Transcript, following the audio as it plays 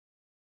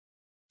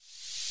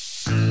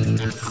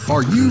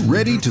Are you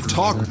ready to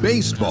talk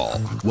baseball?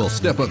 Well,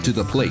 step up to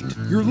the plate.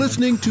 You're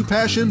listening to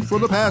Passion for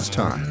the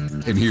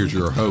Pastime. And here's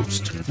your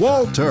host,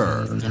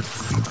 Walter.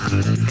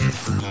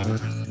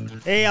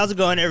 Hey, how's it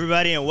going,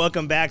 everybody? And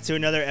welcome back to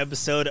another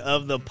episode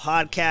of the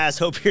podcast.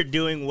 Hope you're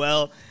doing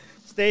well,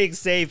 staying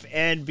safe,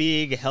 and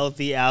being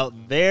healthy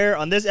out there.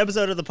 On this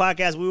episode of the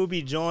podcast, we will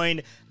be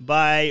joined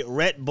by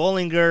Rhett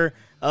Bollinger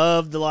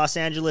of the Los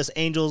Angeles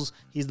Angels.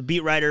 He's the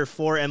beat writer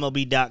for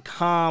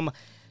MLB.com.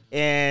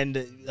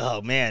 And,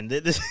 oh, man,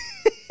 this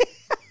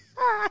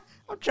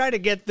I'm trying to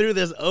get through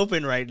this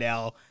open right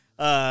now.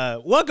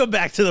 Welcome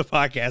back to the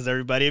podcast,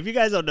 everybody. If you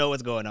guys don't know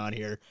what's going on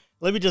here,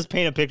 let me just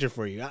paint a picture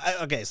for you.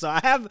 Okay, so I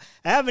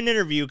have an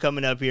interview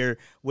coming up here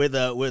with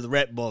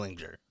Rhett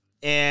Bollinger.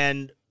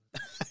 And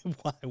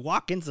I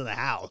walk into the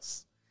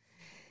house,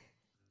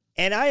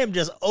 and I am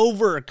just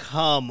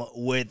overcome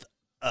with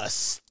a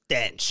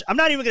stench. I'm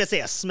not even going to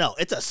say a smell.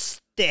 It's a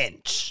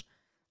stench.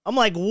 I'm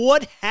like,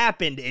 what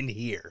happened in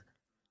here?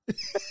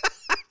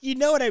 You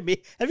know what I mean?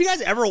 Have you guys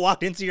ever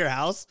walked into your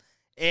house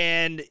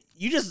and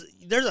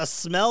there's a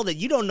smell that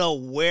you don't know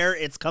where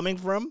it's coming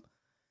from?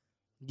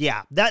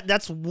 Yeah,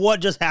 that's what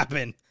just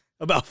happened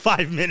about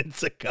 5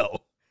 minutes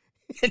ago.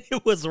 And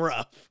it was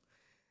rough.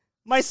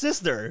 My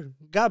sister,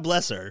 God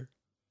bless her,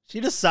 she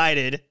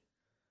decided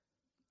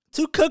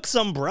to cook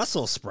some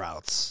Brussels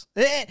sprouts.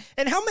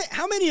 And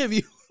how many of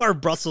you are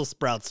Brussels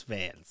sprouts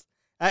fans?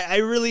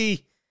 I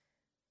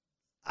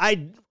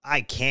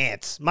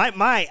can't.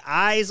 My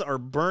eyes are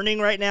burning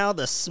right now.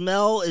 The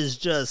smell is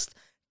just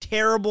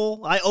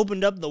terrible. I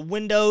opened up the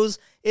windows.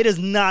 It is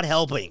not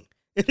helping.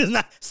 It is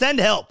not. Send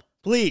help,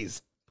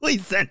 please.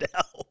 Please send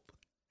help.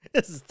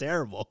 This is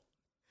terrible.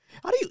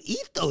 How do you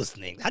eat those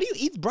things? How do you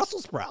eat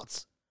Brussels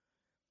sprouts?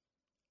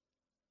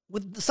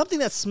 With something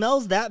that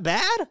smells that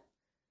bad?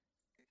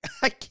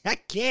 I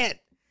can't.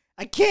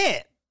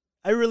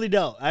 I really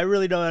don't. I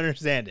really don't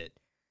understand it.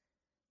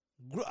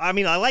 I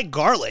mean, I like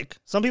garlic.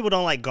 Some people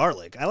don't like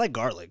garlic. I like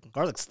garlic.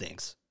 Garlic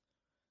stinks.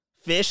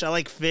 Fish, I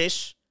like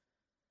fish.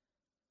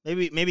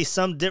 Maybe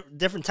some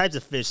different types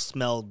of fish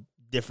smell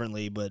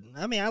differently, but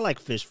I mean, I like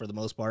fish for the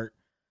most part.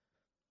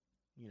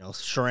 You know,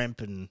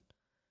 shrimp and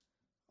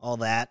all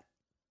that.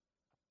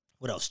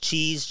 What else?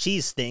 Cheese.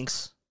 Cheese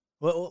stinks.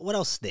 What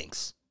else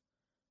stinks?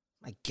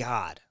 My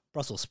God,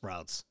 Brussels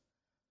sprouts.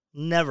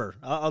 Never.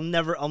 I'll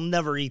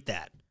never eat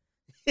that.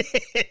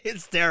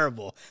 It's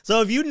terrible.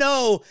 So if you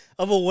know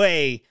of a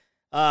way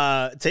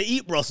to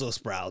eat Brussels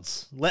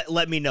sprouts,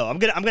 let me know. I'm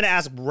gonna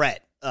ask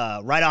Rhett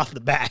right off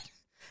the bat.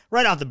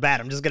 Right off the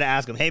bat, I'm just gonna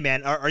ask him, hey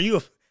man, are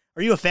you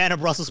a fan of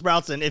Brussels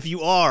sprouts? And if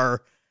you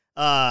are,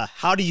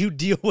 how do you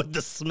deal with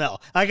the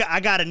smell? I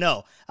gotta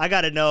know.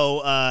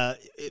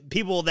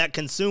 People that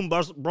consume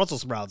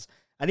Brussels sprouts.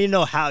 I need to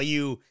know how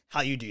you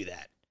do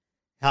that.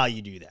 How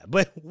you do that.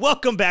 But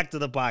welcome back to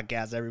the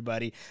podcast,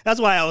 everybody. That's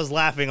why I was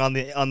laughing on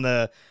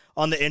the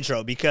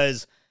intro,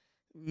 because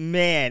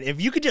man, if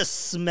you could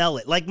just smell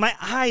it, like my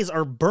eyes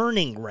are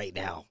burning right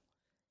now.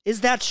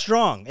 Is that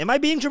strong? Am I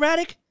being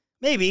dramatic?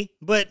 Maybe,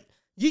 but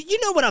you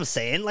know what I'm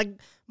saying. Like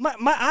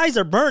my eyes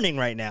are burning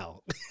right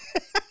now.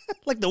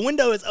 Like the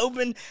window is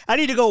open. I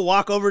need to go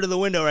walk over to the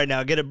window right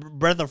now, get a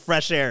breath of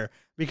fresh air,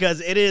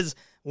 because it is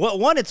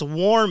one, it's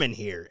warm in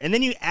here. And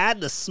then you add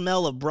the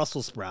smell of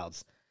Brussels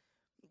sprouts.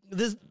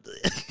 This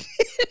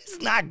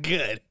it's not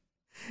good.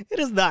 It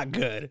is not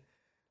good.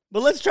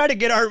 But let's try to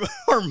get our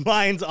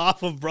minds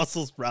off of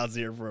Brussels sprouts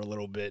here for a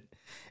little bit.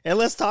 And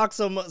let's talk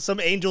some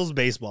Angels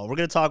baseball. We're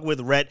going to talk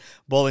with Rhett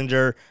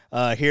Bollinger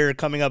here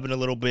coming up in a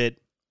little bit.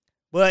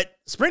 But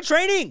spring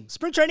training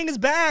is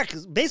back.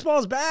 Baseball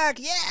is back.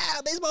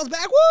 Yeah, baseball is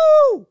back.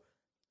 Woo!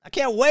 I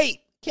can't wait.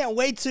 Can't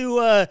wait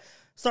to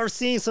start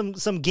seeing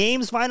some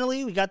games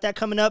finally. We got that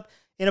coming up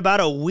in about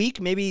a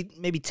week, maybe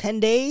 10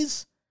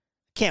 days.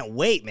 Can't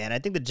wait, man. I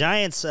think the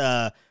Giants'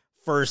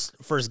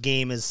 first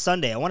game is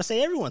Sunday. I want to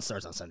say everyone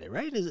starts on Sunday,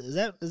 right? Is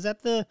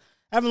that the?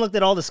 I haven't looked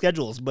at all the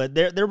schedules, but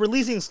they're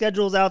releasing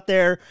schedules out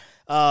there.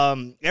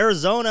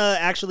 Arizona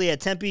actually at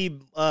Tempe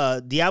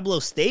Diablo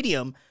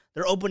Stadium,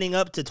 they're opening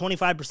up to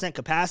 25%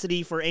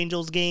 capacity for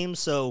Angels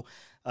games. So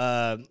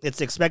it's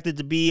expected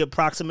to be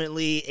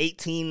approximately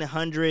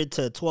 1,800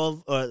 to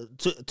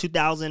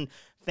 2,000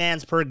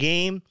 fans per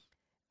game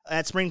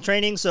at spring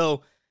training.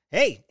 So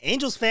hey,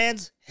 Angels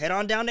fans, head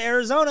on down to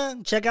Arizona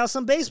and check out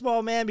some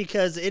baseball, man,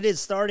 because it is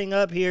starting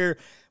up here.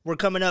 We're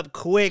coming up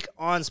quick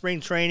on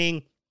spring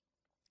training,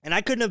 and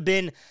I couldn't have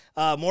been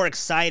more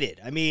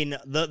excited. I mean,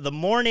 the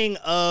morning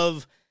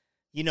of,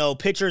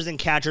 pitchers and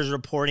catchers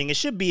reporting, it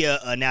should be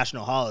a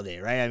national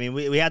holiday, right? I mean,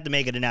 we have to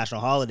make it a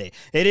national holiday.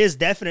 It is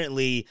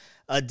definitely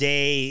a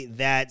day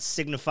that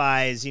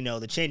signifies,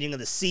 the changing of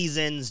the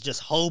seasons,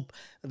 just hope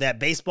that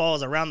baseball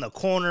is around the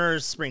corner,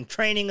 spring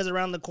training is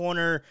around the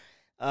corner.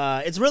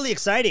 It's really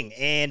exciting.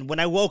 And when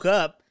I woke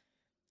up,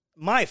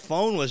 my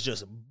phone was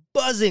just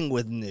buzzing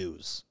with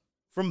news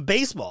from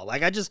baseball.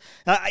 Like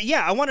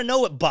I want to know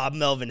what Bob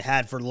Melvin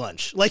had for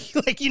lunch. Like,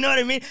 you know what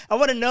I mean? I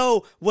want to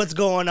know what's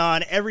going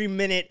on every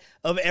minute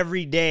of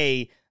every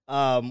day,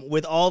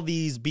 with all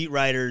these beat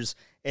writers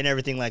and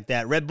everything like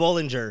that. Rhett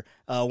Bollinger,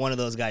 one of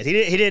those guys. He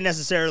didn't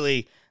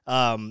necessarily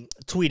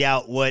tweet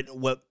out what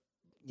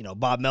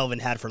Bob Melvin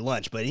had for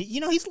lunch, but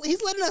he's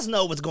letting us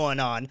know what's going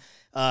on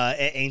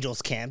at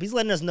Angels camp. He's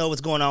letting us know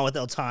what's going on with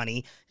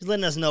Ohtani. He's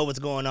letting us know what's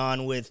going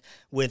on with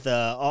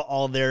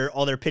all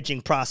their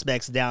pitching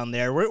prospects down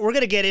there. We're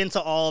gonna get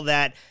into all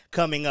that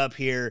coming up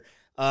here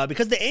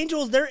because the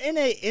Angels, they're in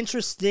an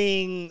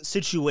interesting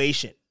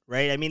situation,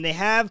 right? I mean, they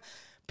have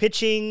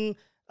pitching.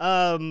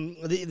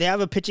 They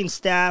have a pitching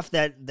staff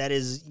that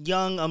is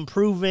young,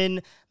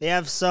 unproven. They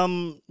have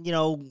some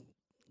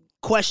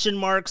question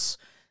marks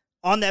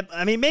on that.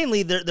 I mean,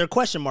 mainly their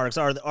question marks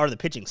are the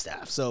pitching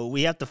staff. So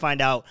we have to find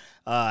out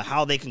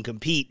how they can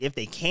compete if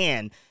they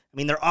can. I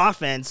mean, their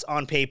offense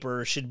on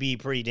paper should be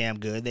pretty damn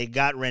good. They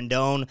got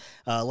Rendon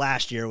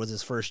last year was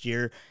his first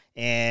year,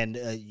 and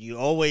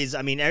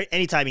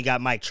anytime you got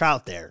Mike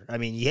Trout there, I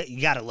mean,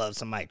 you got to love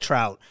some Mike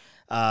Trout.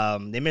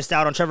 They missed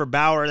out on Trevor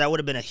Bauer. That would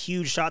have been a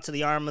huge shot to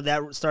the arm of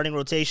that starting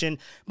rotation,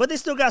 but they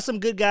still got some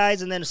good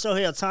guys. And then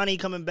Shohei Ohtani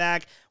coming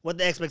back. What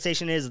the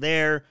expectation is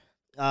there?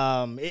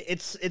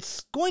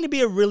 It's going to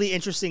be a really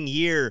interesting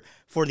year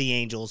for the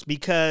Angels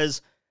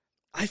because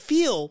I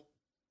feel,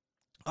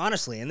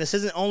 honestly, and this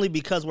isn't only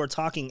because we're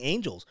talking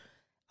Angels,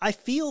 I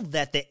feel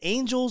that the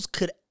Angels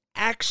could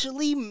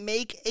actually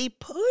make a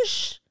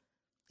push.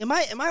 Am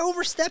I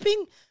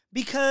overstepping?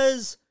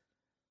 Because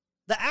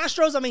the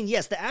Astros, I mean,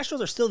 yes, the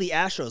Astros are still the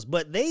Astros,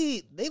 but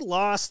they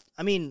lost.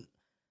 I mean,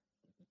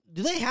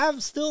 do they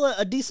have still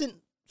a decent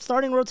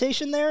starting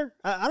rotation there?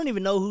 I don't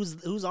even know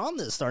who's on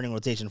the starting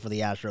rotation for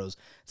the Astros,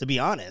 to be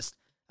honest.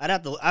 I'd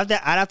have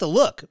to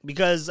look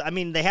because, I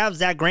mean, they have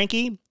Zach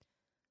Greinke.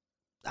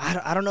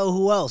 I don't know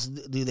who else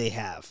do they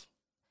have.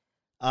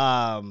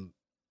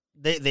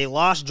 They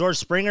lost George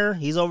Springer.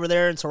 He's over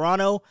there in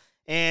Toronto.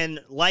 And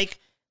like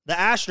the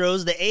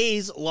Astros, the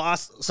A's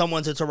lost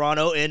someone to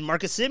Toronto in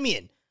Marcus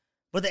Semien.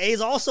 But the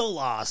A's also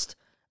lost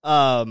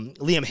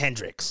Liam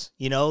Hendricks.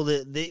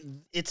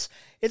 It's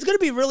going to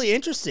be really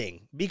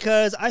interesting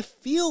because I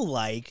feel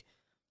like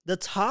the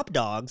top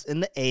dogs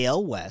in the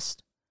AL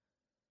West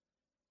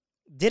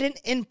didn't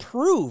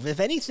improve.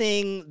 If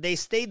anything, they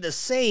stayed the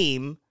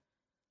same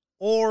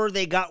or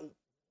they got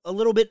a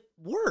little bit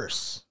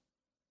worse.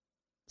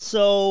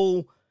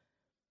 So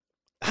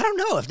I don't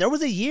know if there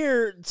was a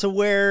year to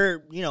where,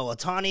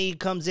 Ohtani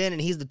comes in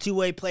and he's the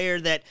two-way player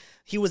that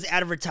he was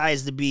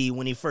advertised to be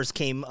when he first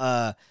came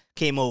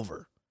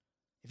over.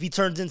 If he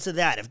turns into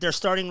that, if their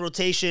starting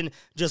rotation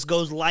just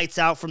goes lights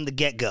out from the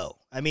get-go.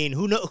 I mean,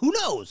 who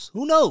knows?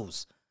 Who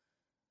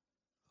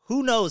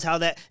knows how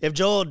that, if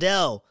Joe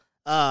Odell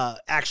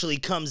actually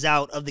comes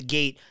out of the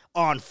gate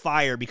on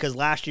fire, because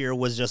last year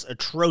was just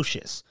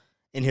atrocious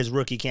in his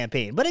rookie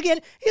campaign. But again,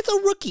 it's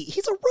a rookie.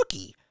 He's a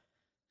rookie.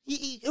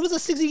 It was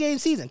a 60-game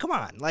season. Come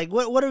on. Like,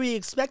 what are we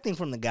expecting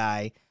from the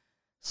guy?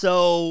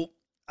 So,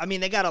 I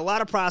mean, they got a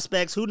lot of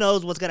prospects. Who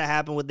knows what's going to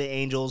happen with the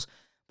Angels?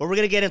 But we're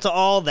going to get into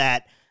all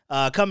that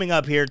coming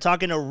up here,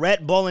 talking to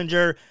Rhett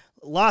Bollinger,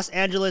 Los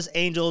Angeles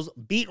Angels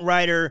beat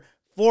writer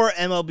for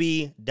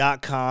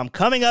MLB.com.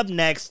 Coming up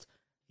next,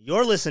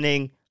 you're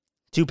listening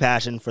to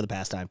Passion for the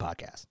Pastime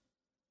podcast.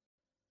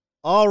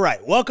 All right,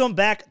 welcome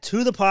back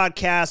to the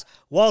podcast.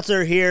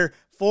 Walter here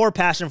for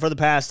Passion for the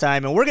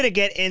Pastime, and we're going to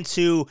get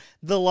into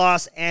the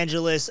Los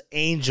Angeles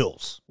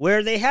Angels,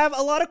 where they have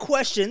a lot of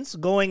questions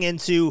going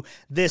into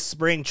this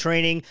spring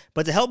training.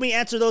 But to help me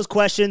answer those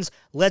questions,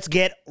 let's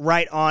get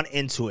right on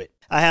into it.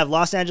 I have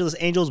Los Angeles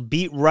Angels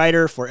beat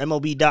writer for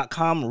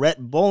MLB.com,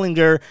 Rhett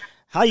Bollinger.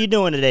 How you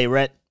doing today,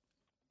 Rhett?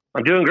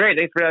 I'm doing great.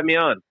 Thanks for having me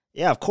on.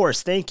 Yeah, of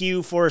course. Thank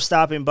you for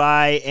stopping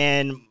by.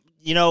 And,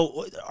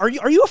 are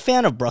you a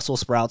fan of Brussels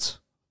sprouts?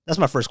 That's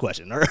my first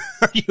question. Are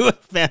you a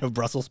fan of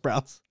Brussels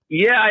sprouts?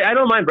 Yeah, I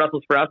don't mind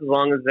Brussels sprouts as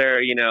long as they're,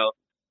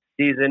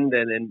 seasoned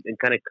and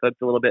kind of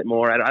cooked a little bit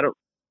more. I don't.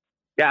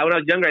 Yeah, when I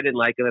was younger, I didn't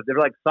like them. If they're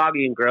like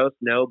soggy and gross,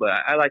 no. But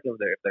I like them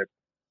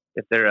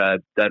if they're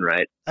done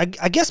right. I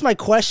guess my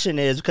question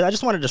is, because I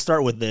just wanted to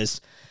start with this,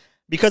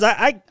 because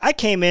I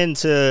came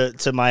into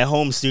my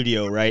home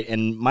studio, right,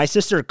 and my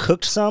sister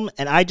cooked some,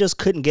 and I just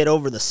couldn't get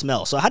over the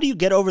smell. So how do you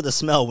get over the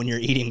smell when you're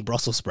eating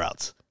Brussels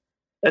sprouts?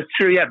 That's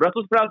true. Yeah,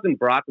 Brussels sprouts and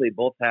broccoli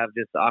both have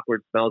just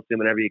awkward smells to them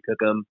whenever you cook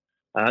them.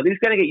 They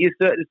just kind of get used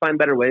to it. Just find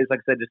better ways. Like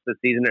I said, just the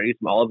season or use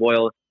some olive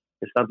oil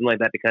or something like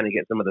that to kind of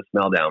get some of the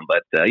smell down.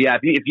 But yeah,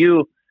 if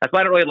you that's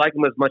why I don't really like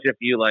them as much. If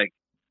you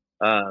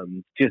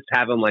just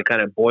have them like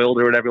kind of boiled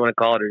or whatever you want to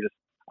call it, or just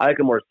I like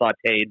them more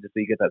sautéed just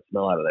so you get that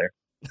smell out of there.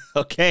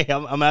 Okay,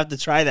 I'm gonna have to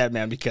try that,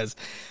 man, because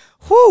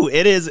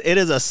it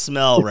is a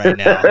smell right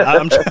now.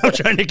 I'm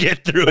trying to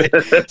get through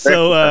it.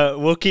 So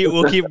we'll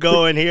keep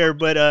going here.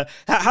 But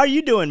how are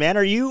you doing, man?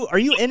 Are you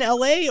in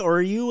LA or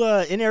are you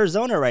in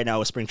Arizona right now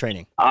with spring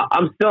training?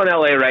 I'm still in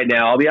LA right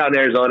now. I'll be out in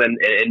Arizona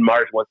in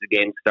March once the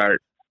games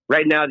start.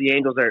 Right now, the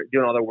Angels are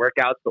doing all their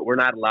workouts, but we're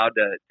not allowed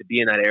to be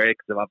in that area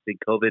because of obviously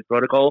COVID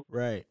protocol.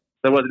 Right.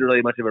 So there wasn't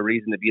really much of a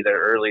reason to be there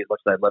early as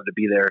much as I'd love to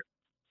be there.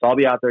 So I'll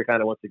be out there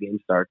kind of once the games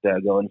start,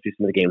 going to see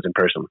some of the games in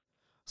person.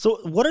 So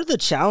what are the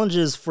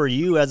challenges for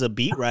you as a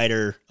beat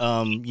writer,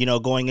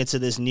 going into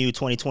this new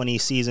 2020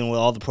 season with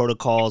all the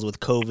protocols,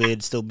 with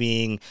COVID still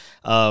being,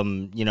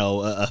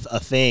 a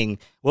thing?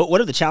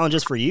 What are the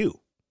challenges for you?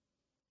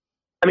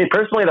 I mean,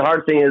 personally, the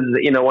hard thing is,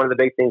 one of the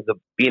big things of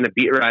being a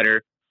beat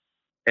writer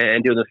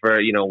and doing this for,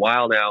 a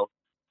while now.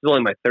 This is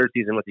only my third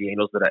season with the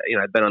Angels, but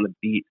I've been on the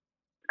beat,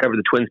 covered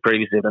the Twins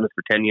previously. I've done this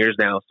for 10 years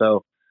now.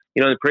 So,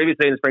 the previous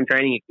day in spring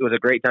training, it was a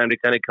great time to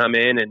kind of come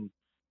in and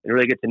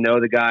really get to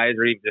know the guys,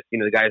 or even just,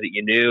 the guys that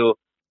you knew,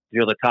 to be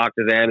able to talk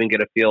to them and get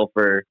a feel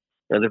for,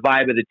 the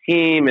vibe of the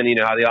team and,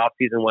 how the off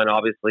season went,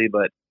 obviously,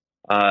 but,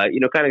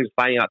 kind of just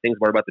finding out things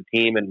more about the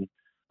team. And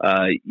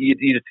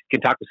you just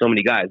can talk to so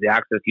many guys. The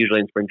access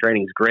usually in spring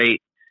training is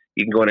great.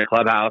 You can go in a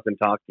clubhouse and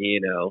talk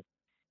to,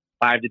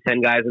 5 to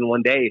 10 guys in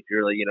one day if you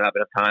really, have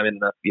enough time and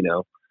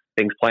enough,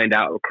 things planned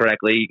out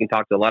correctly. You can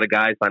talk to a lot of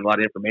guys, find a lot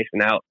of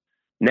information out.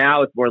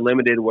 Now it's more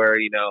limited where,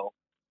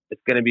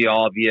 it's going to be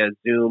all via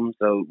Zoom.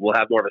 So we'll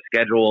have more of a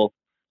schedule.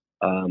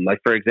 Like,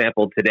 for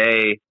example,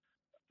 today,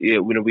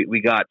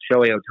 we got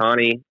Shohei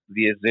Ohtani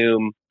via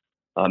Zoom.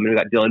 And we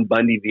got Dylan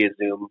Bundy via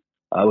Zoom,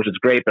 which is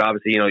great. But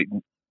obviously,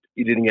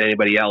 you didn't get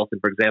anybody else. And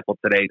for example,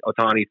 today,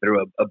 Ohtani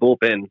threw a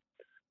bullpen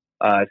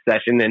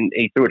session and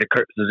he threw it to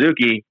Kurt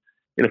Suzuki.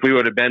 And if we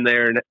would have been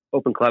there in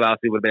open clubhouse,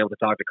 we would have been able to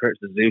talk to Kurt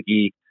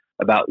Suzuki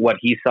about what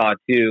he saw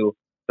too.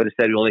 But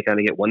instead, we only kind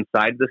of get one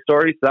side of the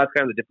story. So that's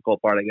kind of the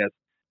difficult part, I guess,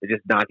 is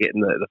just not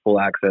getting the full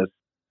access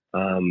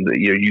that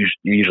you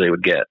usually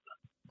would get.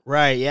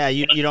 Right. Yeah.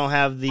 You don't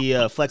have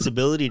the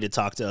flexibility to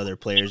talk to other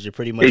players. You're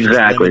pretty much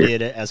just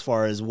limited as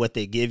far as what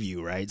they give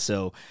you. Right.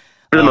 So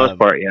for the most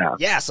part, yeah.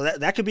 Yeah. So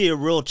that could be a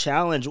real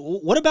challenge.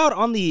 What about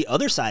on the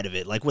other side of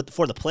it? Like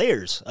for the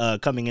players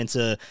coming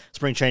into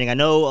spring training? I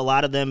know a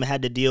lot of them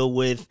had to deal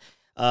with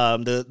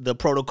the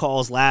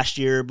protocols last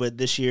year, but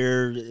this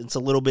year it's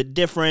a little bit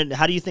different.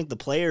 How do you think the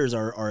players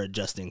are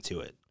adjusting to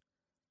it?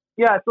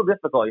 Yeah, it's still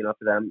difficult,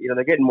 for them.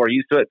 They're getting more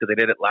used to it because they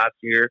did it last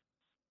year.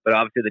 But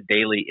obviously the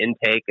daily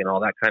intake and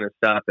all that kind of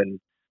stuff and,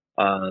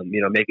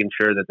 making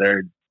sure that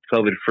they're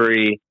COVID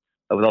free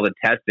with all the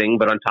testing.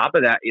 But on top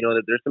of that,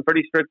 there's some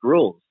pretty strict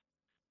rules.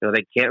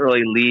 They can't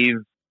really leave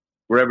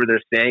wherever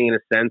they're staying in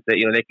a sense that,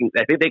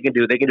 I think they can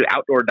do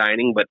outdoor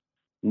dining, but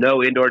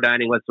no indoor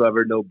dining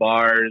whatsoever, no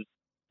bars,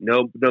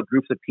 no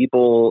groups of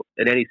people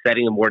in any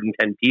setting of more than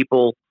 10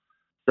 people.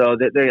 So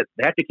they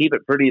have to keep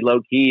it pretty low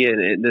key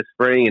in this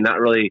spring and not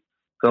really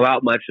go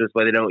out much this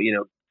way they don't,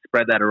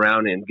 spread that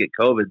around and get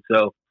COVID.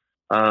 So,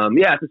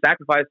 it's a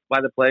sacrifice by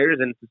the players,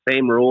 and it's the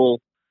same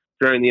rule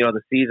during,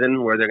 the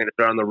season where they're going to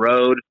throw on the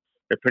road.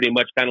 They're pretty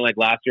much kind of like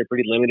last year,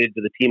 pretty limited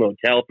to the team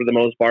hotel for the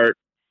most part.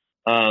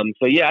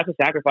 It's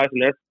a sacrifice,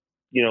 and that's,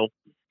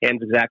 hands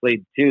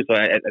exactly too. So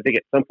I think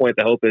at some point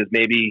the hope is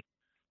maybe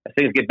as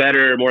things get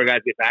better, more guys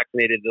get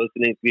vaccinated, those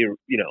things be,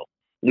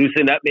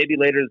 loosened up maybe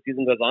later as the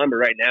season goes on. But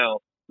right now,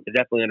 they're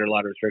definitely under a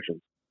lot of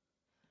restrictions.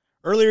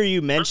 Earlier,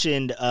 you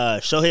mentioned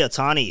Shohei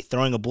Ohtani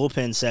throwing a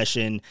bullpen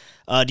session.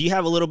 Do you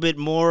have a little bit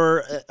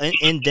more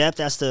in depth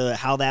as to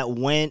how that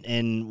went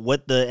and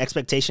what the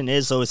expectation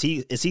is? So is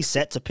he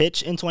set to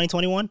pitch in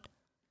 2021?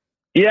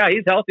 Yeah,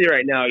 he's healthy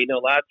right now.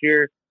 Last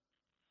year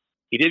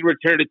he did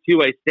return to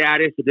two-way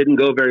status. It didn't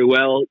go very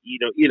well.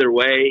 Either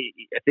way,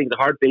 I think the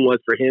hard thing was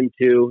for him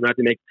too, not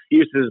to make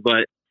excuses,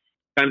 but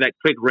kind of that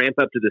quick ramp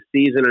up to the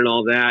season and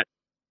all that.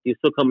 He's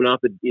still coming off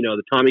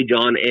the Tommy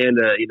John and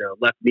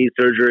left knee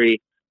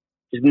surgery.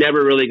 Just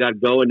never really got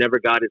going, never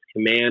got his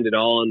command at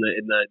all in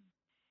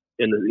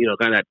the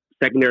kind of that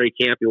secondary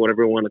camp, or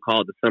whatever you want to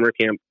call it, the summer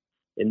camp.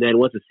 And then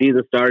once the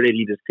season started,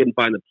 he just couldn't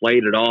find the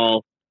plate at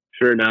all.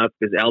 Sure enough,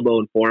 his elbow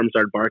and forearm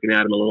started barking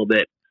at him a little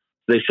bit.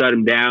 So they shut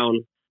him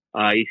down.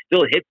 He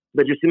still hit,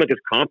 but it just seemed like his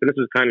confidence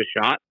was kind of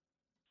shot.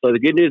 So the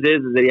good news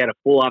is that he had a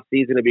full off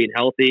season of being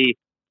healthy.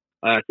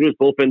 Threw his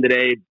bullpen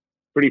today,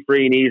 pretty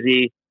free and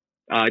easy.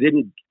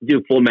 Didn't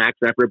do full max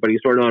effort, but he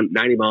started on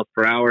 90 miles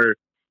per hour.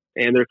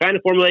 And they're kind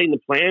of formulating the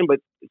plan, but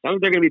it sounds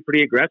like they're going to be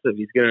pretty aggressive.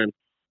 He's going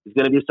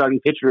to be a starting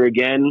pitcher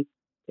again,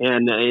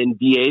 and in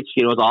DH,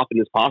 as often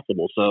as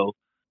possible. So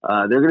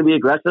they're going to be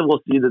aggressive. We'll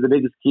see that the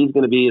biggest key is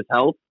going to be his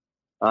health,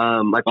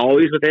 like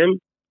always with him.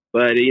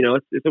 But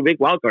it's a big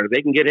wild card. If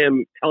they can get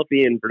him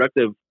healthy and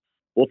productive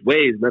both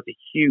ways, that's a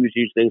huge,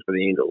 huge thing for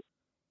the Angels.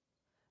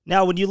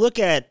 Now, when you look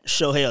at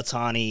Shohei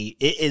Ohtani,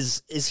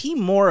 is he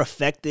more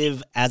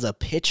effective as a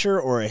pitcher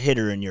or a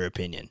hitter, in your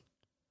opinion?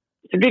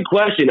 It's a good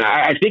question.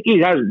 I think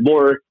he has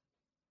more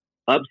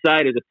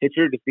upside as a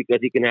pitcher just because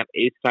he can have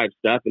ace-type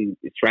stuff and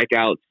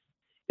strikeouts.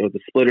 The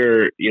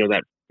splitter,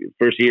 that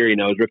first year, his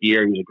rookie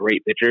year, he was a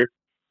great pitcher.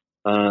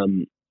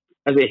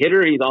 As a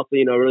hitter, he's also,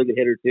 a really good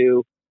hitter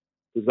too.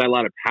 He's got a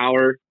lot of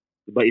power,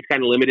 but he's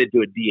kind of limited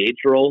to a DH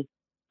role.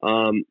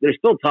 There's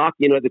still talk,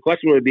 the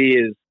question would be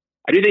is,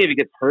 I do think if he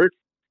gets hurt,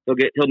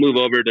 he'll move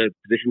over to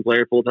position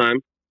player full-time.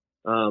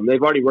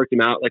 They've already worked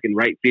him out like in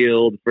right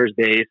field, first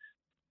base,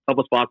 a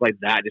couple spots like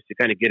that just to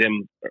kind of get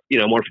him,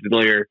 more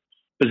familiar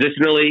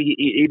positionally.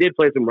 He did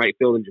play some right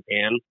field in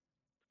Japan.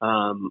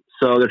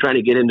 So they're trying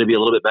to get him to be a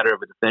little bit better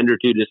of a defender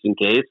too, just in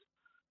case.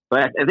 But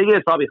I think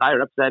it's probably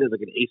higher upside as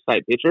like an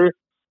ace-type pitcher,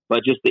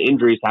 but just the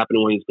injuries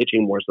happening when he's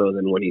pitching more so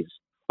than when he's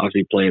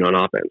obviously playing on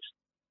offense.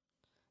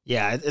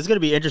 Yeah, it's going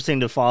to be interesting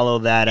to follow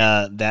that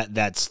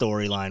that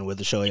storyline with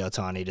the Shohei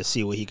Ohtani to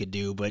see what he could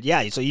do. But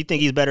yeah, so you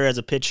think he's better as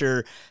a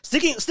pitcher?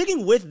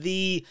 Sticking with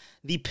the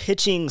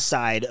pitching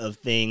side of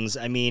things.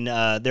 I mean,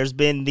 there's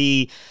been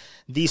the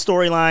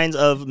storylines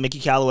of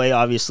Mickey Callaway,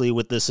 obviously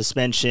with the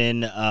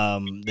suspension,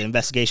 the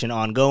investigation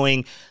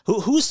ongoing.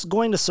 Who's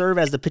going to serve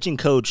as the pitching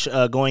coach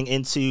going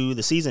into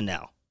the season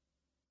now?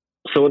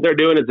 So what they're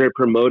doing is they're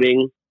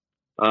promoting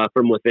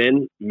from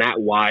within.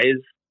 Matt Wise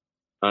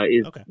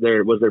was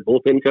their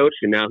bullpen coach,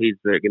 and now he's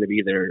going to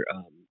be their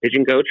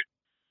pitching coach,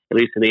 at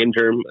least in the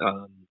interim.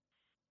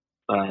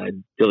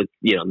 I'm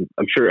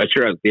sure at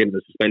the end of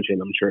the suspension,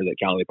 I'm sure that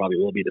Callaway probably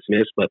will be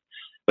dismissed. But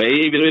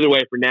either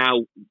way, for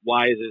now,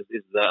 Wise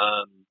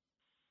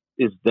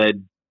is the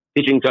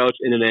pitching coach,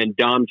 and then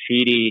Dom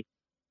Cheedy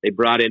they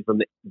brought in from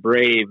the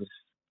Braves,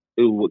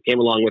 who came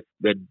along with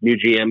the new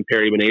GM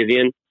Perry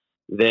Benazian.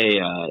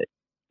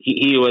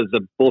 He was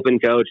the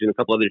bullpen coach in a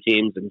couple other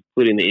teams,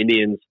 including the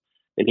Indians.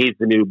 And he's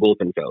the new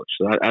bullpen coach.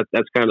 So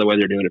that's kind of the way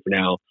they're doing it for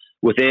now.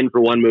 Within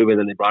for one move, and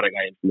then they brought a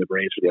guy in from the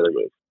Braves for the other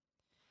move.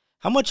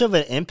 How much of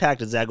an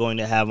impact is that going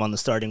to have on the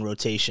starting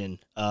rotation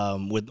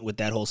with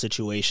that whole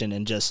situation,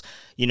 and just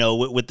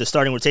with the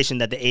starting rotation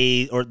that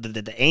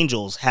the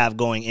Angels have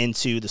going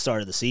into the start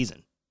of the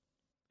season?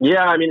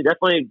 Yeah, I mean,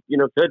 definitely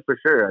good for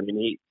sure. I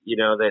mean,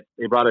 that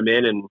they brought him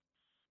in and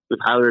was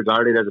highly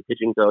regarded as a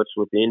pitching coach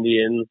with the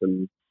Indians,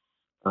 and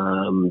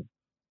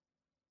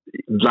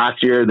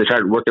last year they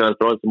started working on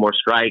throwing some more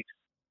strikes.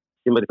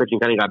 Seemed like the pitching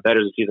kind of got better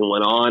as the season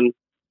went on.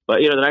 But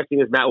the nice thing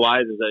is Matt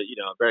Wise is a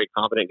very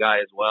confident guy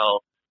as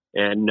well,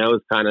 and knows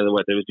kind of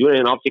what they was doing,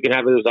 and obviously can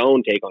have his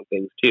own take on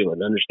things too,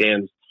 and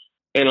understands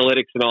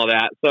analytics and all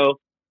that. So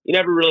you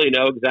never really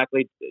know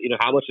exactly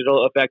how much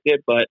it'll affect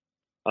it, but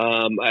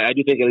I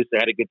do think at least they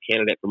had a good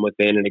candidate from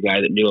within and a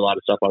guy that knew a lot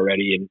of stuff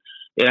already,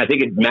 and I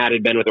think Matt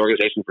had been with the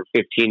organization for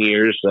 15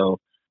 years, so.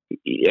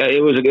 Yeah,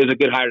 it was a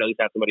good hire to at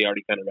least have somebody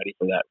already kind of ready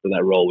for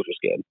that role, which was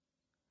good.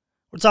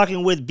 We're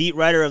talking with beat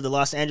writer of the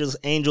Los Angeles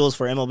Angels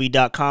for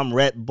MLB.com,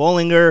 Rhett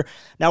Bollinger.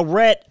 Now,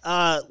 Rhett,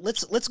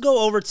 let's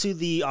go over to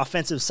the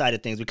offensive side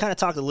of things. We kind of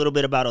talked a little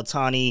bit about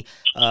Ohtani.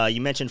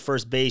 You mentioned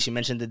first base. You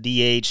mentioned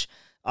the DH.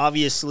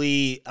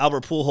 Obviously,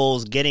 Albert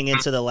Pujols getting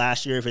into the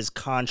last year of his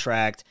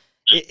contract.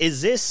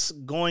 Is this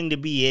going to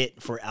be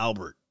it for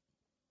Albert?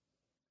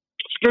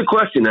 It's a good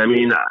question. I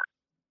mean,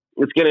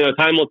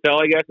 time will tell,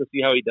 I guess, to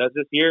see how he does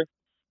this year.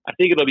 I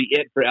think it'll be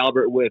it for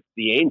Albert with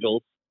the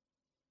Angels.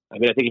 I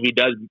mean, I think if he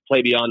does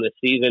play beyond this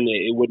season,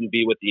 it wouldn't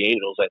be with the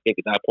Angels. I think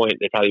at that point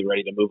they're probably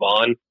ready to move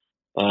on.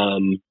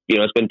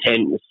 It's been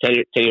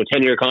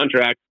 10-year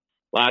contract.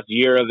 Last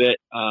year of it,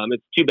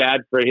 it's too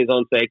bad for his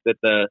own sake that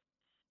the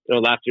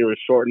last year was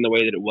shortened the way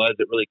that it was.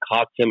 It really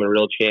cost him a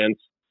real chance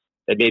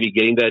at maybe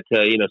getting that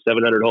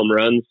 700 home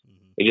runs.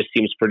 It just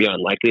seems pretty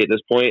unlikely at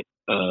this point.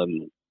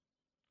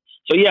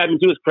 So yeah, I mean,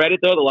 to his credit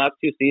though, the last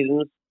two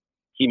seasons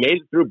he made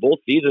it through both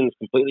seasons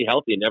completely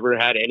healthy, never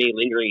had any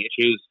lingering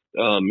issues,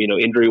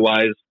 injury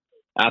wise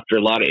after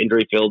a lot of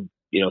injury filled,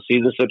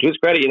 seasons. So to his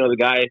credit, the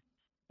guy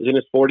is in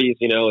his 40s,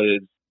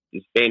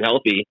 is staying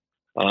healthy.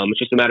 It's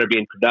just a matter of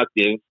being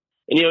productive,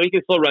 and he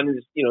can still run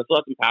his, still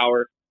has some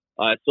power.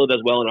 It still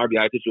does well in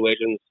RBI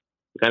situations.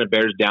 It kind of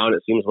bears down,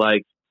 it seems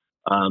like.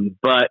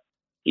 But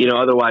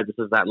otherwise, this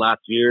is that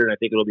last year, and I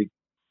think it'll be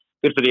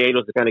good for the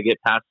Angels to kind of get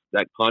past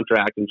that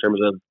contract in terms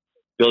of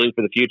building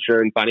for the future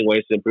and finding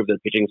ways to improve their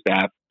pitching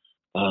staff.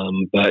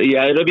 But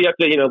yeah, it'll be up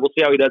to, we'll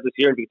see how he does this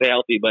year and if he stay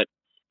healthy, but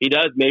he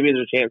does, maybe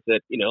there's a chance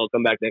that, he'll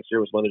come back next year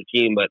with some other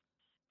team, but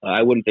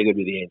I wouldn't think it would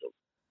be the Angels.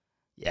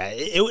 Yeah,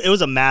 it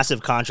was a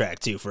massive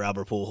contract, too, for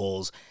Albert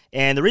Pujols.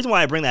 And the reason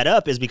why I bring that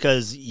up is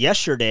because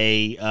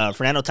yesterday,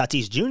 Fernando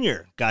Tatis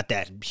Jr. got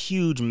that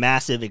huge,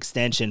 massive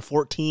extension,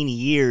 14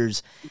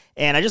 years.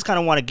 And I just kind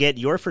of want to get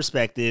your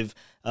perspective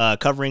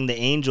covering the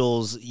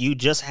Angels. You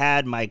just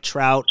had Mike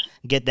Trout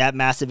get that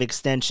massive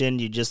extension.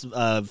 You just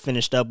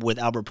finished up with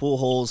Albert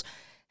Pujols.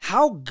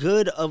 How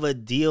good of a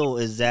deal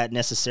is that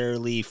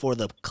necessarily for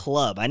the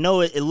club? I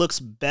know it looks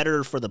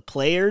better for the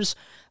players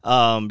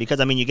because,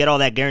 I mean, you get all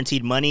that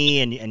guaranteed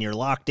money and you're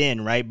locked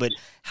in, right? But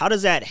how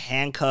does that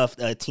handcuff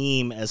a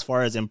team as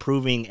far as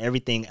improving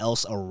everything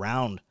else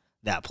around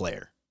that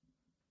player?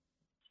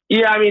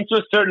 Yeah, I mean, to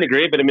a certain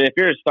degree. But, I mean, if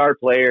you're a star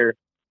player,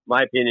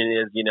 my opinion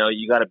is,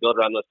 you got to build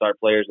around those star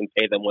players and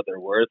pay them what they're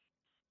worth.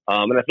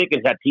 And I think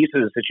in that piece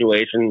of the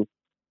situation,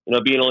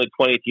 being only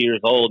 22 years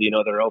old, they're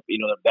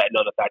betting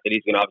on the fact that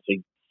he's going to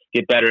obviously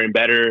get better and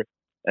better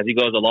as he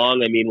goes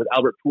along. I mean, with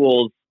Albert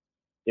Pujols,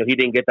 he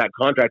didn't get that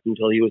contract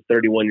until he was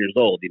 31 years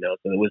old,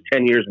 so it was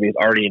 10 years when he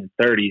was already in his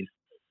 30s.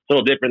 It's a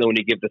little different than when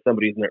you give to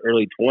somebody who's in their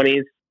early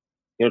 20s.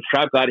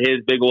 Trout got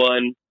his big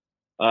one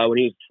when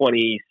he was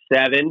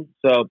 27,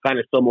 so kind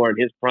of still more in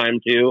his prime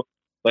too,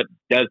 but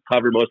does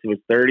cover most of his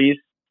 30s.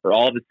 For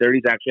all of his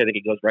 30s, actually, I think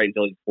it goes right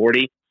until he's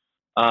 40.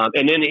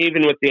 And then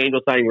even with the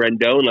Angels signing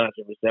Rendon last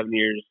year for 7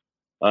 years,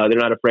 they're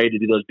not afraid to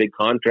do those big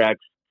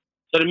contracts.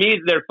 So to me,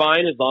 they're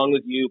fine as long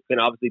as you can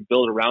obviously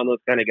build around those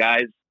kind of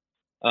guys.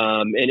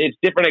 And it's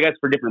different, I guess,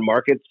 for different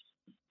markets,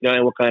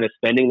 and what kind of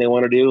spending they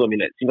want to do. I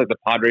mean, it seems like the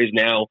Padres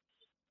now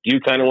do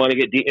kind of want to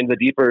get in the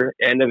deeper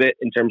end of it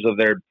in terms of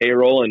their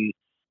payroll, and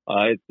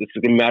it's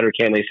going to matter,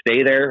 can they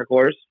stay there, of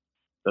course.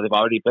 So they've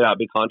already put out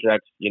big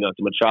contracts, to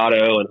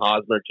Machado and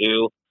Hosmer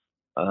too.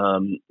 A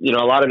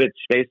lot of it's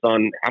based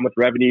on how much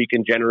revenue you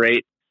can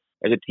generate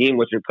as a team,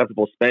 what you're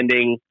comfortable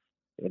spending.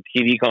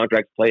 TV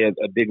contracts play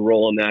a big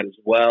role in that as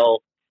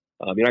well.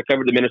 I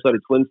covered the Minnesota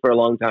Twins for a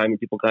long time, and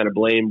people kind of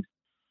blamed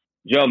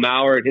Joe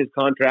Mauer and his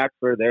contract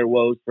for their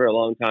woes for a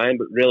long time,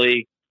 but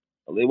really,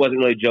 it wasn't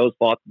really Joe's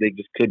fault. They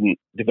just couldn't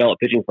develop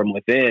pitching from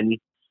within.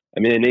 I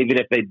mean, and even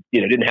if they,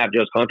 didn't have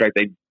Joe's contract,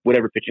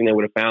 whatever pitching they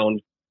would have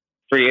found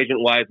free agent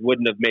wise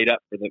wouldn't have made up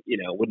for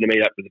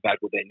the fact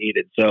what they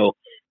needed. So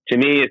to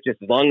me, it's just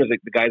as long as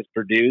the guys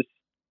produce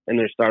and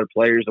they're star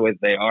players the way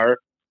that they are,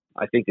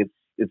 I think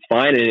it's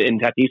fine. And in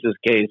Tatis's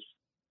case,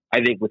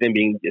 I think with him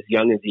being as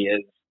young as he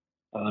is,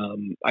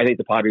 I think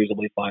the Padres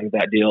will be fine with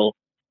that deal.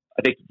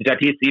 I think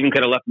Tatis even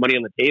could have left money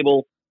on the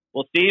table.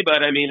 We'll see,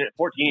 but I mean, at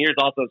 14 years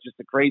also, it's just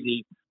a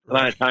crazy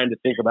amount of time to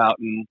think about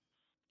and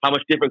how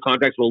much different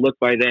contracts will look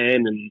by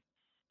then. And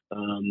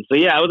so,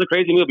 yeah, it was a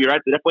crazy move. You're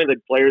right. Definitely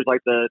the players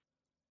like the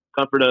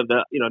comfort of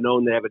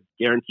knowing they have a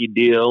guaranteed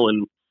deal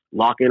and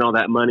lock in all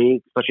that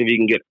money, especially if you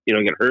can get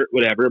hurt,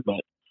 whatever.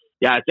 But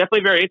yeah, it's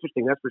definitely very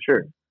interesting. That's for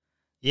sure.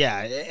 Yeah,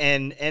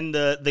 and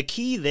the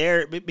key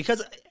there,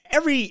 because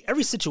every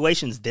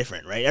situation is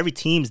different, right? Every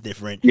team's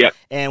different. Yeah.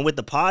 And with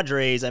the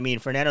Padres, I mean,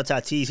 Fernando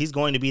Tatis, he's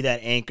going to be that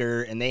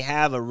anchor, and they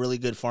have a really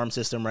good farm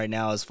system right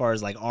now as far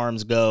as like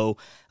arms go.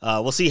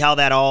 We'll see how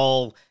that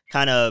all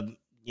kind of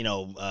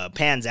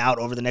pans out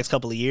over the next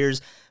couple of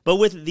years. But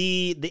with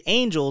the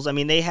Angels, I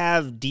mean, they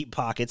have deep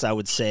pockets, I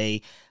would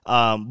say,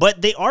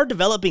 but they are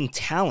developing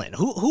talent.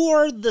 Who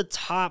are the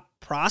top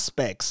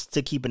prospects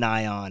to keep an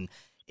eye on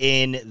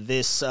in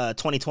this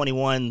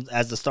 2021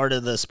 as the start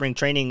of the spring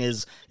training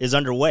is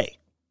underway?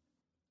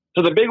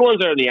 So the big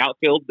ones are in the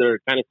outfield. They're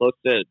kind of close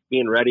to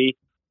being ready.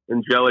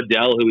 And Joe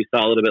Adell, who we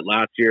saw a little bit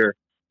last year,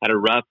 had a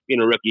rough,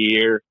 rookie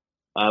year,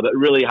 but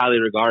really highly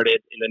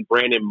regarded. And then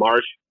Brandon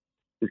Marsh,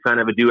 who's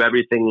kind of a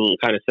do-everything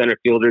kind of center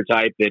fielder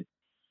type that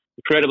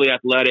incredibly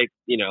athletic,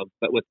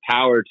 but with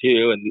power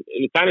too. And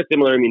it's kind of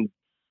similar. I mean,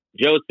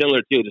 Joe's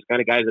similar too, just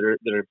kind of guys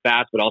that are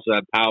fast but also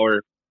have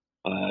power.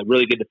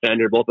 Really good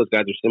defender. Both those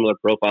guys are similar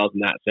profiles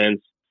in that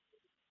sense.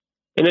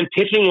 And then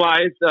pitching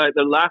wise,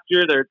 the last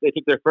year they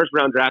took their first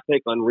round draft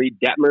pick on Reed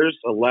Detmers,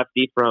 a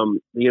lefty from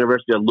the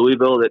University of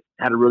Louisville that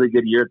had a really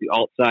good year at the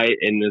alt site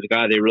and is a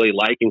guy they really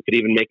like and could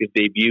even make his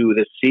debut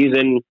this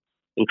season.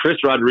 And Chris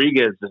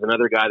Rodriguez is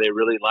another guy they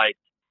really like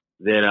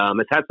that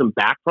has had some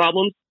back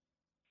problems.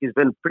 He's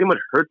been pretty much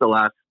hurt the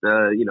last,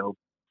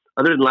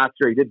 other than last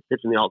year, he did pitch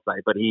in the alt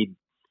site, but he'd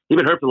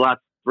been hurt for the last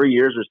 3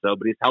 years or so,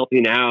 but he's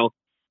healthy now.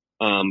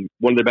 One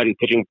of the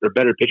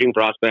better pitching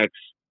prospects.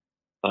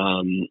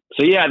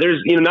 So yeah,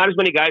 there's not as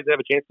many guys that have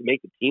a chance to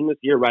make the team this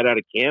year right out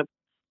of camp,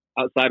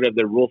 outside of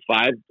the Rule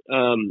 5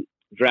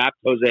 draft.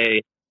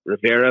 Jose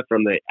Rivera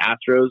from the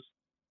Astros,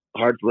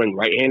 hard throwing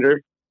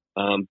right-hander.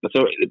 But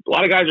so a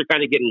lot of guys are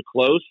kind of getting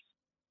close,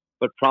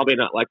 but probably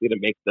not likely to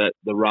make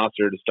the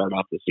roster to start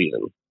off the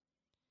season.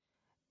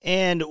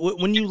 And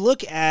when you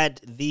look at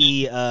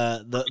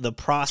the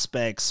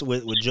prospects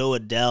with Joe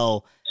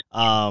Adell,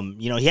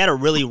 he had a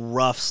really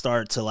rough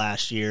start to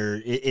last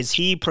year. Is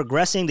he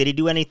progressing? Did he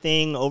do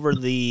anything over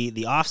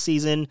the off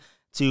season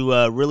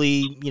to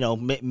really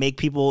make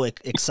people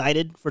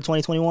excited for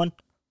 2021?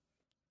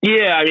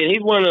 Yeah, I mean,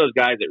 he's one of those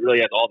guys that really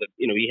has all the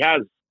he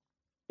has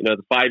the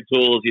 5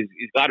 tools. He's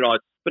got it all.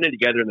 It's putting it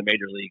together in the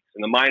major leagues.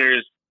 In the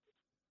minors,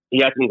 he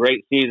had some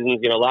great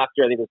seasons. Last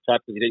year I think it was tough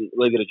because he didn't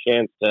really get a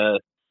chance to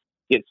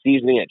get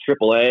seasoning at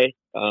AAA. It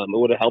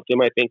would have helped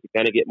him, I think, to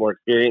kind of get more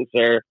experience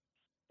there.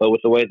 But with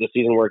the way the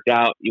season worked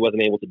out, he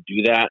wasn't able to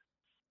do that.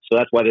 So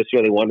that's why this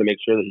year they wanted to make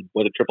sure that he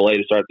went to AAA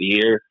to start the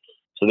year.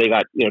 So they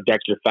got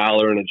Dexter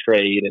Fowler in a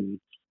trade and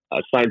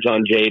signed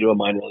John Jay to a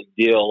minor league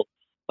deal.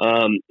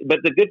 But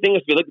the good thing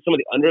is, if you look at some of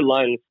the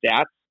underlying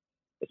stats,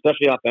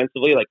 especially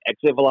offensively, like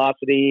exit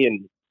velocity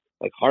and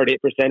like hard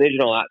hit percentage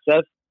and all that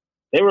stuff,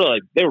 they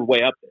were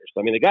way up there.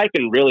 So I mean, the guy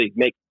can really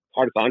make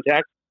hard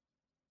contact.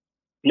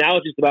 Now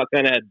it's just about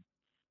kind of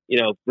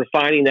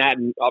refining that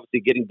and obviously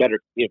getting better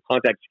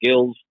contact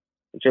skills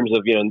in terms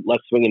of less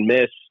swing and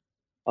miss.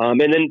 And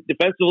then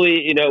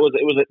defensively, it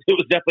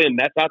was definitely a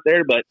mess out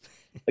there. But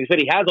like I said,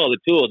 he has all the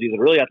tools. He's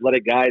a really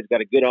athletic guy. He's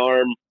got a good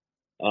arm.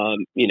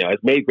 Has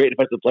made great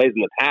defensive plays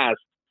in the past.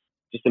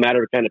 Just a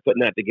matter of kind of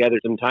putting that together.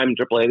 Some time in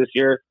AAA this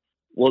year.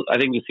 Well, I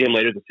think you see him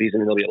later this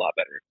season, and he'll be a lot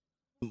better.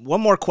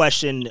 One more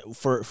question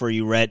for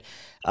you, Rhett.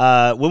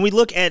 When we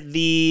look at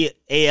the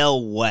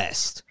AL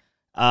West,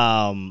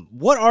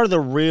 what are the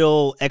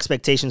real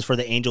expectations for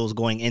the Angels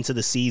going into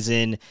the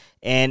season,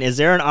 and is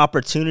there an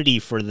opportunity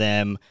for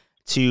them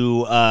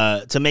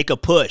to make a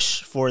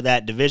push for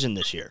that division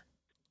this year?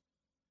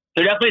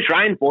 They're definitely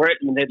trying for it.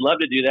 I mean, they'd love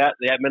to do that.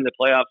 They haven't been in the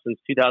playoffs since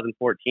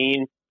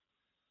 2014.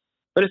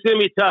 But it's going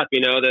to be tough.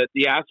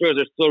 The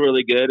Astros are still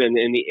really good, and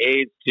the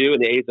A's too.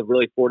 And the A's have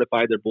really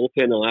fortified their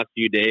bullpen the last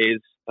few days.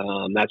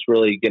 That's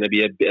really going to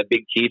be a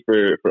big key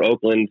for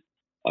Oakland.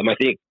 I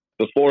think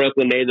before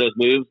Oakland made those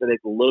moves, I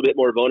think a little bit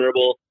more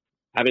vulnerable,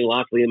 having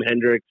lost Liam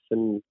Hendricks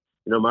and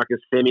Marcus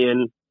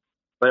Semien.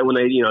 But when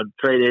they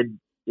traded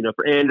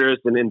for Andrus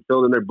and then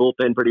filled in their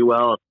bullpen pretty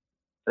well,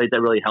 I think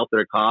that really helped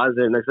their cause.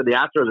 And like I said, the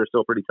Astros are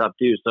still pretty tough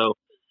too. So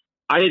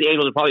I think the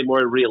Angels are probably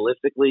more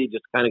realistically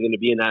just kind of going to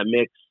be in that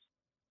mix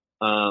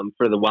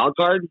for the wild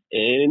card,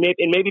 and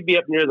maybe be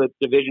up near the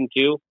division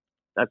too.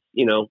 That's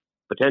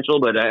potential,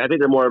 but I think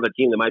they're more of a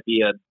team that might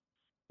be a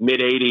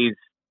mid-80s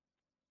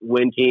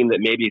win team that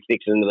maybe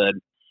sticks into the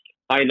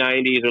high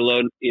 90s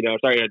or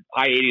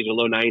high 80s or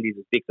low 90s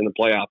and sticks in the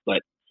playoff.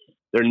 But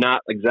they're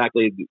not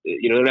exactly,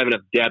 they don't have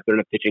enough depth or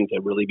enough pitching to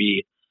really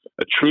be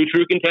a true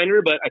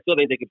contender. But I still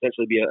think they could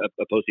potentially be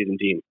a postseason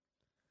team.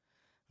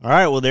 All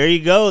right, well, there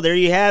you go. There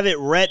you have it.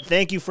 Rhett,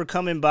 thank you for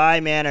coming by,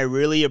 man. I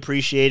really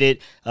appreciate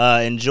it.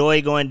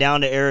 Enjoy going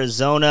down to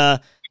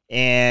Arizona.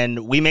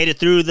 And we made it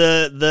through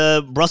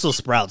the Brussels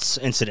sprouts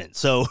incident.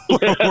 So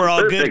we're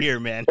all good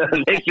here, man.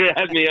 Thanks for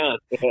having me on.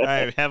 All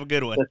right, have a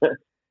good one.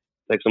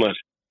 Thanks so much.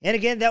 And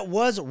again, that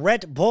was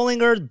Rhett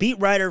Bollinger, beat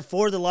writer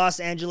for the Los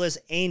Angeles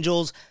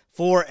Angels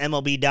for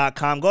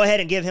MLB.com. Go ahead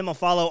and give him a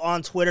follow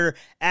on Twitter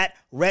at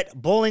Rhett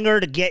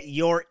Bollinger to get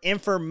your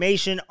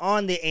information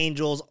on the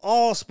Angels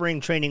all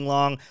spring training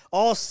long,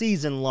 all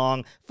season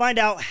long. Find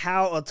out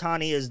how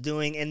Ohtani is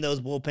doing in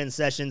those bullpen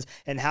sessions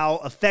and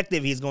how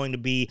effective he's going to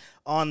be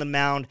on the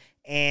mound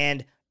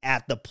and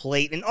at the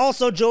plate. And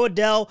also Joe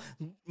Adell,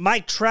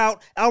 Mike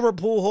Trout, Albert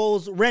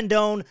Pujols,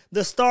 Rendon,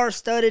 the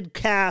star-studded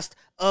cast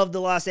of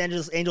the Los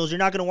Angeles Angels. You're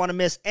not going to want to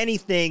miss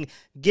anything.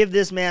 Give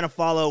this man a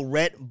follow,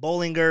 Rhett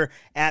Bollinger,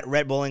 at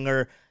Rhett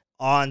Bollinger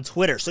on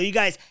Twitter. So you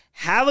guys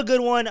have a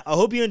good one. I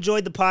hope you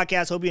enjoyed the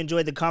podcast. Hope you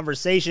enjoyed the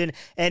conversation.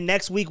 And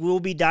next week, we'll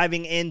be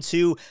diving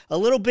into a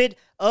little bit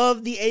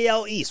of the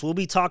AL East. We'll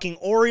be talking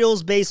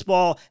Orioles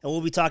baseball, and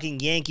we'll be talking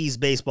Yankees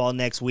baseball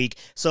next week.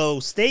 So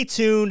stay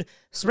tuned.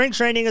 Spring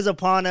training is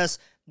upon us.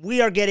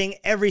 We are getting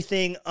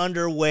everything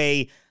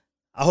underway.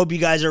 I hope you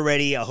guys are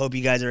ready. I hope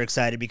you guys are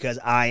excited, because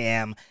I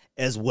am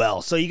as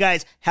well. So you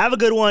guys have a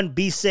good one.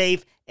 Be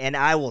safe, and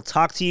I will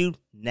talk to you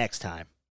next time.